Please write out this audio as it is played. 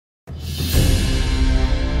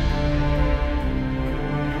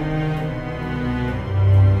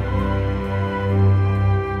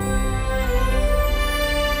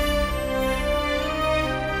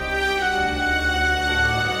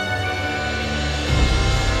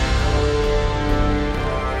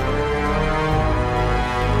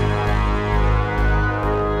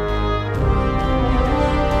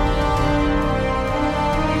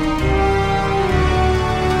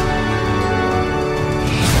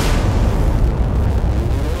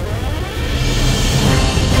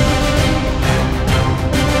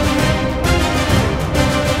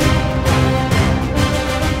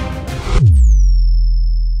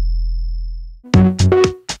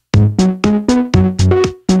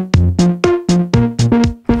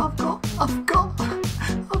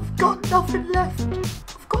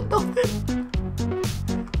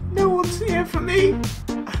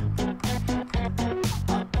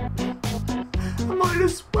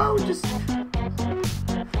well just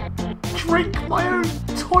drink my own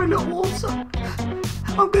toilet water.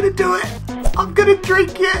 I'm gonna do it. I'm gonna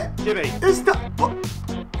drink it. Jimmy, There's no. What?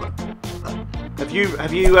 have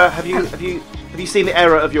you seen the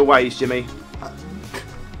error of your ways, Jimmy?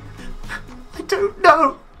 I don't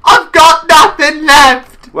know. I've got nothing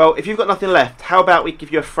left. Well, if you've got nothing left, how about we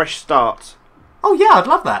give you a fresh start? Oh yeah, I'd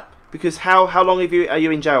love that. Because how long are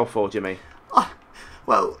you in jail for, Jimmy?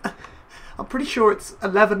 Well, I'm pretty sure it's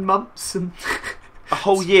 11 months and A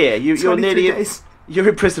whole year. You're nearly days. you're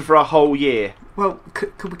in prison for a whole year. Well,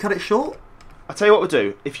 could we cut it short? I'll tell you what we'll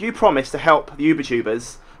do. If you promise to help the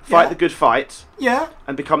YouTubers fight the good fight Yeah.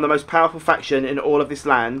 and become the most powerful faction in all of this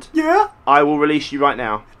land, Yeah. I will release you right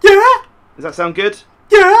now. Yeah. Does that sound good?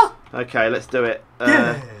 Yeah. Okay, let's do it.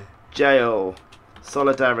 Yeah. Jail.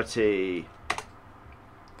 Solidarity.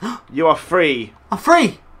 You are free. I'm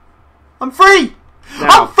free. I'm free.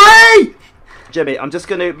 Now, I'm free. Jimmy, I'm just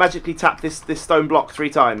going to magically tap this stone block 3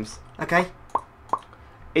 times. Okay.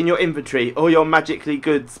 In your inventory, all your magical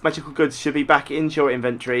goods should be back into your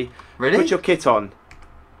inventory. Really? Put your kit on.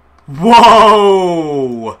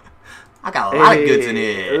 Whoa! I got a lot of goods in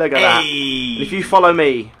here. Look at that. And if you follow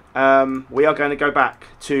me, we are going to go back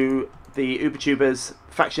to the UberTubers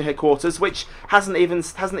faction headquarters, which hasn't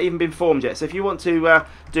even been formed yet. So if you want to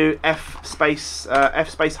do F space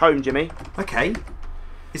home, Jimmy. Okay.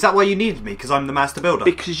 Is that why you needed me? Because I'm the master builder.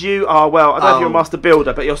 Because you are, well, I don't know if you're a master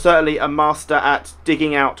builder, but you're certainly a master at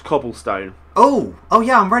digging out cobblestone. Oh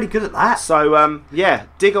yeah, I'm really good at that. So yeah,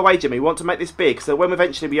 dig away, Jimmy. We want to make this big. So when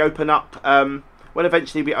eventually we open up,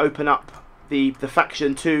 the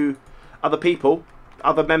faction to other people,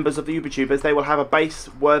 other members of the UberTubers, they will have a base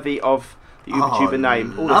worthy of the UberTuber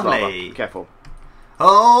name. Oh, there's lava. Be careful.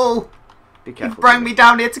 Oh, be careful. You brought me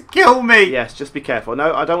down here to kill me. Yes, just be careful.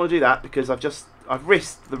 No, I don't want to do that because I've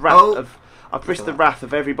risked the wrath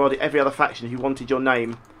of everybody, every other faction who wanted your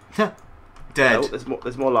name. Dead. Oh,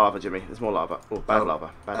 there's more lava, Jimmy. There's more lava. Oh, bad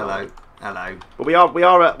lava. Bad lava. Hello. But we are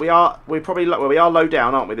low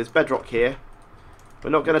down, aren't we? There's bedrock here. We're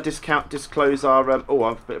not going to disclose our. I've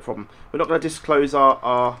a bit of problem. We're not going to disclose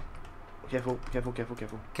our. Careful.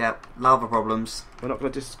 Lava problems. We're not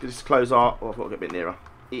going to discllose our. Oh, I've got to get a bit nearer.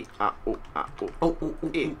 There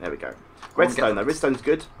we go. Redstone though. Redstone's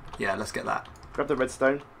good. Yeah, let's get that. Grab the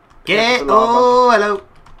redstone. Get. Oh, hello.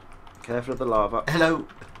 Careful of the lava. Hello.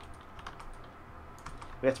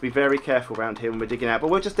 We have to be very careful around here when we're digging out,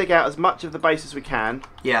 but we'll just dig out as much of the base as we can.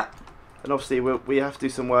 Yeah. And obviously we have to do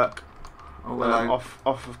some work off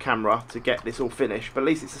of camera to get this all finished, but at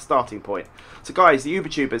least it's a starting point. So guys, the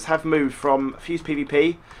UberTubers have moved from Fuse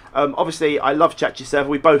PvP. Obviously I love Chach's server,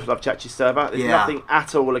 we both love Chach's server. There's nothing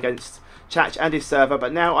at all against Chach and his server,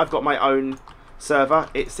 but now I've got my own server.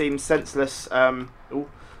 It seems senseless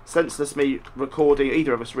me recording,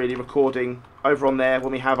 either of us really recording over on there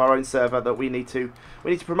when we have our own server that we need to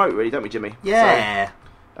promote, really, don't we, Jimmy? Yeah.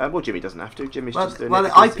 So, well, Jimmy doesn't have to. Jimmy's just doing it. Well, the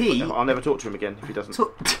IP. I'll never talk to him again if he doesn't.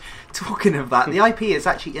 Talking of that, the IP is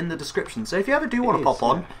actually in the description. So if you ever do want to pop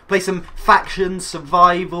on, play some factions,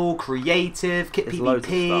 survival, creative, kit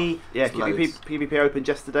PvP. Yeah, kit PvP opened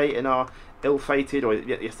yesterday in our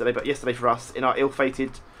yesterday for us in our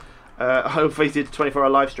ill-fated 24-hour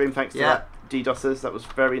live stream. Thanks to that DDoSers. That was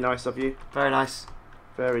very nice of you. Very nice.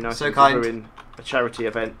 Very nice. So kind. In a charity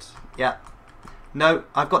event. Yeah. No,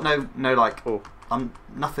 I've got no like. Oh. I'm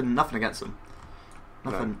nothing against them.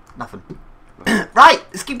 Nothing. Right,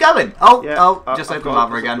 let's keep going. Just open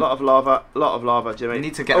lava again. A lot of lava, Jimmy. We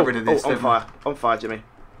need to get rid of this. On fire, Jimmy.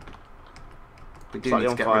 We do need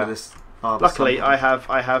to get rid of this lava. Luckily, I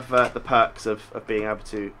have the perks of being able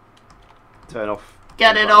to turn off.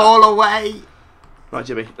 Get it all away. Right,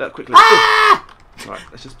 Jimmy. Quickly. Right,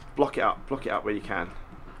 let's just block it up where you can.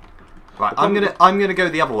 Right, I'm gonna go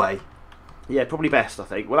the other way. Yeah, probably best. I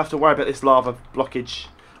think we'll have to worry about this lava blockage.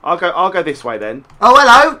 I'll go this way then. Oh,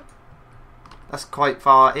 hello. That's quite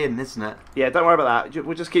far in, isn't it? Yeah, don't worry about that.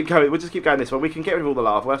 We'll just keep going. We'll just keep going this way. We can get rid of all the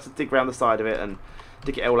lava. We'll have to dig around the side of it and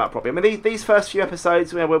dig it all out properly. I mean, these first few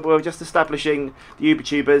episodes, we're just establishing the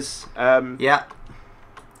UberTubers. Yeah.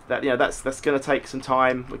 That's going to take some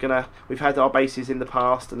time. We've had our bases in the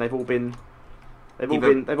past, and they've all been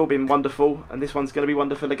wonderful, and this one's going to be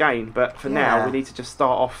wonderful again. But for now, we need to just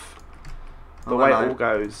start off the way it all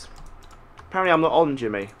goes. Apparently I'm not on,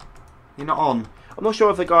 Jimmy. You're not on? I'm not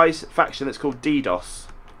sure of the guy's faction that's called DDoS.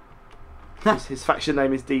 his faction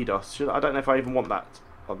name is DDoS. I don't know if I even want that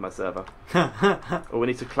on my server. Or we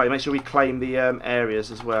need to make sure we claim the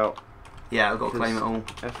areas as well. Yeah, I've got to claim it all.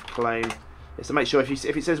 Claim. Yeah, so make sure if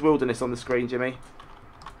it says wilderness on the screen, Jimmy,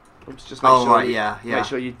 just make sure yeah. Make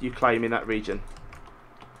sure you claim in that region.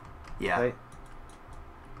 Yeah. Okay.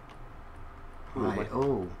 Right.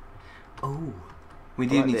 Oh. We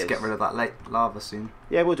do need to get rid of that lava soon.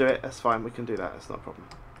 Yeah, we'll do it. That's fine. We can do that. That's not a problem.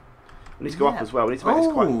 We need to go up as well. We need to make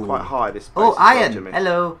this quite high. This. Iron.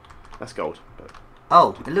 Hello. That's gold.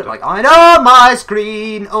 But it looked like iron on my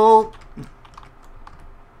screen. Oh.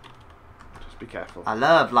 Just be careful. I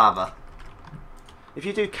love lava. If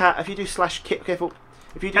you do slash kit, careful.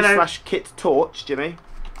 If you do slash kit torch, Jimmy.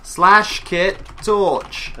 Slash kit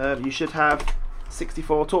torch. You should have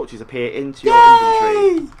 64 torches appear into your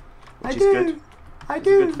inventory, which is good. I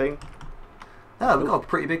do. It's a good thing. Oh, we've got a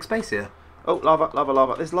pretty big space here. Oh,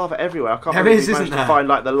 lava! There's lava everywhere. I can't believe we managed to find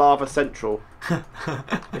like the lava central.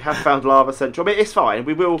 We have found lava central. I mean, it's fine.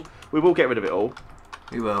 We will get rid of it all.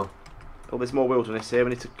 We will. Oh, there's more wilderness here.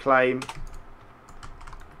 We need to claim.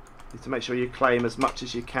 Need to make sure you claim as much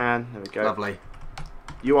as you can. There we go. Lovely.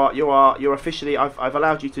 You're officially. I've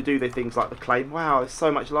allowed you to do the things like the claim. Wow, there's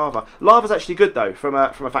so much lava. Lava's actually good though, from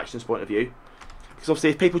a factions point of view, because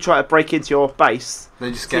obviously if people try to break into your base,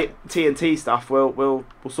 they just get TNT stuff. Will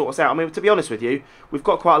sort us out. I mean, to be honest with you, we've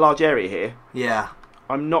got quite a large area here. Yeah.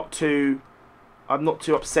 I'm not too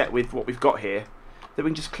upset with what we've got here. That we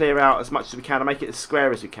can just clear out as much as we can and make it as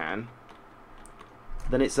square as we can.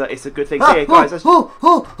 Then it's a good thing. Here, guys. All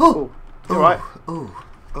right.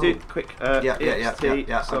 Dude, quick. Yeah. I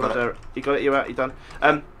got it. You got it. You're done.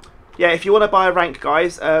 Yeah, if you want to buy a rank,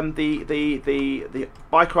 guys, the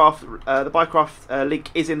Bycraft link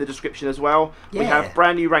is in the description as well. Yeah. We have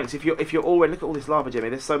brand new ranks. If you're already, look at all this lava, Jimmy.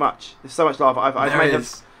 There's so much lava. I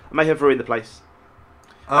may have ruined the place.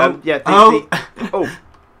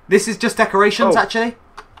 This is just decorations, actually.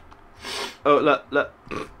 Oh, look.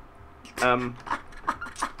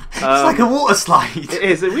 It's like a water slide. It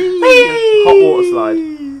is a hot water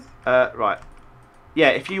slide. Right. Yeah,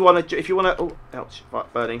 if you want to. Oh, ouch!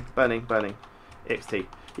 Right, burning. EXT.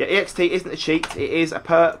 Yeah, EXT isn't a cheat. It is a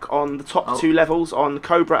perk on the top 2 levels on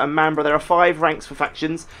Cobra and Mambra. There are 5 ranks for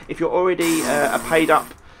factions. If you're already a paid up,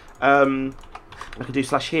 I can do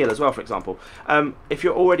 /heal as well, for example. If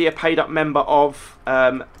you're already a paid up member of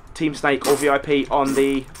Team Snake or VIP on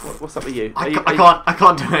the what's up with you? I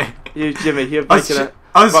can't do it. You, Jimmy, you're making it.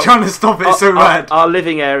 I was trying to stop it so bad. Our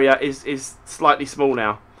living area is slightly small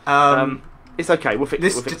now. It's okay. We'll fix it.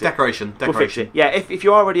 This is decoration. We'll fix it. Yeah, if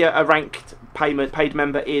you're already a ranked paid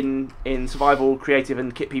member in Survival, Creative,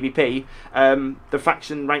 and Kit PvP, the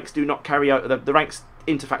faction ranks do not carry over. The ranks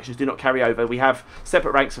into factions do not carry over. We have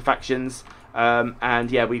separate ranks for factions.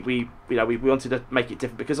 And yeah, we wanted to make it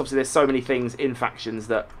different because obviously there's so many things in factions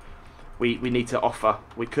that we need to offer.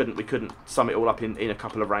 We couldn't sum it all up in a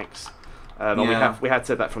couple of ranks. We had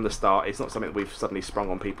said that from the start. It's not something that we've suddenly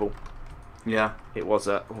sprung on people. Yeah, it was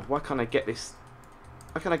why can't I get this?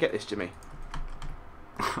 Why can't I get this, Jimmy?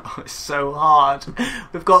 It's so hard.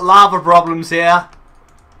 We've got lava problems here.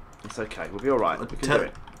 It's okay. We'll be all right. We can do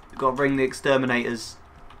it. We've got to bring the exterminators.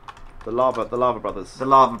 The lava brothers. The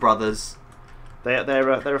lava brothers. They're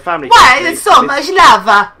a family. Why there's so much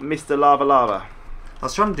lava? Mr. Lava. I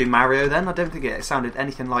was trying to do Mario then. I don't think it sounded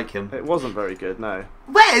anything like him. It wasn't very good, no.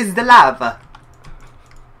 Where's the lava?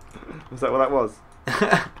 Was that what that was?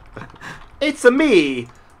 It's a me,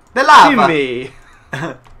 the lava. Jimmy.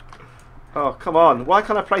 Oh, come on! Why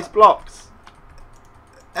can't I place blocks?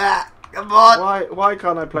 Come on! Why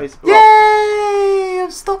can't I place blocks? Yay!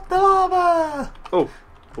 I've stopped the lava. Oh,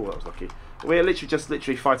 that was lucky. We're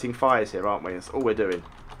literally fighting fires here, aren't we? That's all we're doing.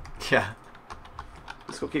 Yeah.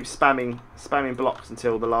 Just got to keep spamming blocks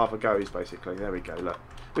until the lava goes. Basically, there we go. Look,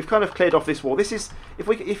 we've kind of cleared off this wall. This is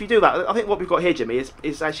if you do that, I think what we've got here, Jimmy,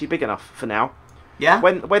 is actually big enough for now. Yeah.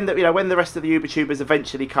 When the rest of the UberTubers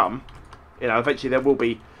eventually come, eventually it will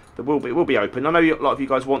be open. I know a lot of you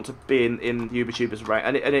guys want to be in the UberTubers rank,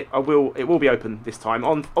 and it will be open this time.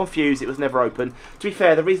 On Fuse, it was never open. To be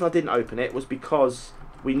fair, the reason I didn't open it was because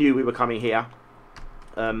we knew we were coming here.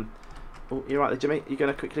 You're right there, Jimmy. You're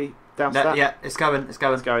going to quickly douse that? Yeah, it's going.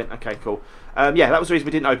 Okay, cool. Yeah, that was the reason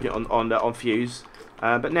we didn't open it on Fuse.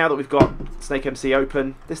 But now that we've got Snake MC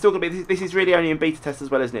open, there's still going to be. This is really only in beta test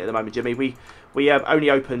as well, isn't it? At the moment, Jimmy, we only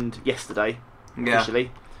opened yesterday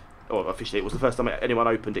officially. Or officially, it was the first time anyone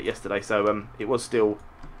opened it yesterday. So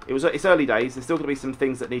it's early days. There's still going to be some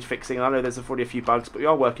things that need fixing. I know there's already a few bugs, but we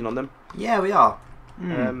are working on them. Yeah, we are.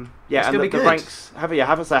 And the ranks. Have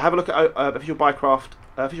a look at official Bycraft,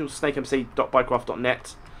 official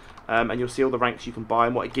snakemc.bycraft.net, and you'll see all the ranks you can buy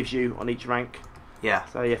and what it gives you on each rank. Yeah.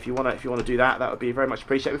 So yeah, if you want to do that, that would be very much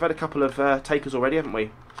appreciated. We've had a couple of takers already, haven't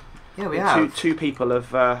we? Yeah, we have. Two people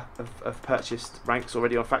have purchased ranks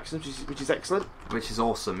already on factions, which is excellent. Which is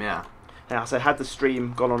awesome, yeah. Yeah, so had the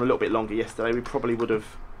stream gone on a little bit longer yesterday, we probably would have.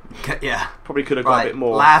 Yeah. Probably could have got a bit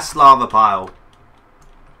more. Last lava pile.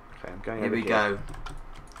 Okay, I'm going Here over we go.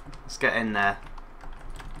 Let's get in there.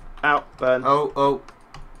 Out, burn. Oh.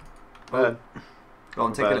 Burn. Go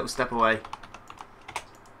on, take a little step away.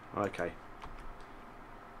 Okay.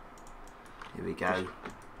 Here we go.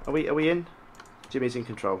 Are we in? Jimmy's in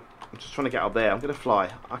control. I'm just trying to get up there. I'm going to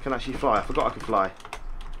fly. I can actually fly. I forgot I could fly.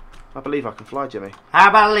 I believe I can fly, Jimmy. I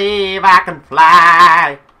believe I can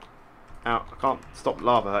fly. Out. I can't stop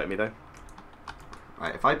lava hurting me though.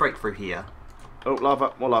 Right, if I break through here. Oh,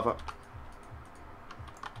 lava. More lava.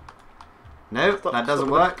 No, that doesn't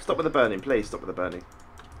work. Stop with the burning, please. Stop with the burning.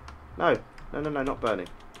 No, not burning.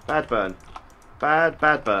 Bad burn. Bad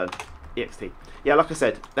burn. EXT. Yeah, like I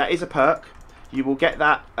said, that is a perk. You will get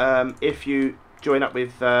that if you join up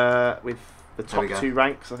with the top 2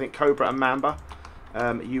 ranks. I think Cobra and Mamba.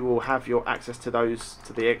 You will have your access to those,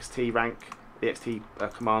 to the EXT rank, the EXT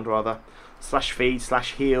command rather. /feed,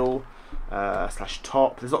 /heal,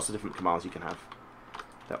 /top. There's lots of different commands you can have.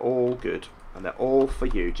 They're all good. And they're all for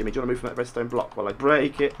you. Jimmy, do you want to move from that redstone block while I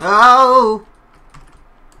break it? Oh!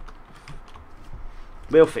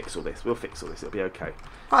 We'll fix all this. It'll be okay.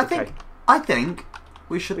 I think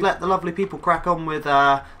we should let the lovely people crack on with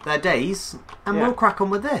their days, and we'll crack on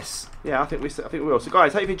with this. Yeah, I think we will. So,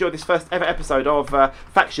 guys, hope you enjoyed this first ever episode of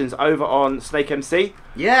Factions over on Snake MC.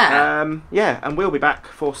 Yeah. And we'll be back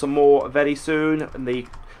for some more very soon in the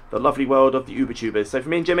lovely world of the UberTubers. So, for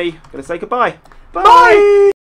me and Jimmy, I'm going to say goodbye. Bye.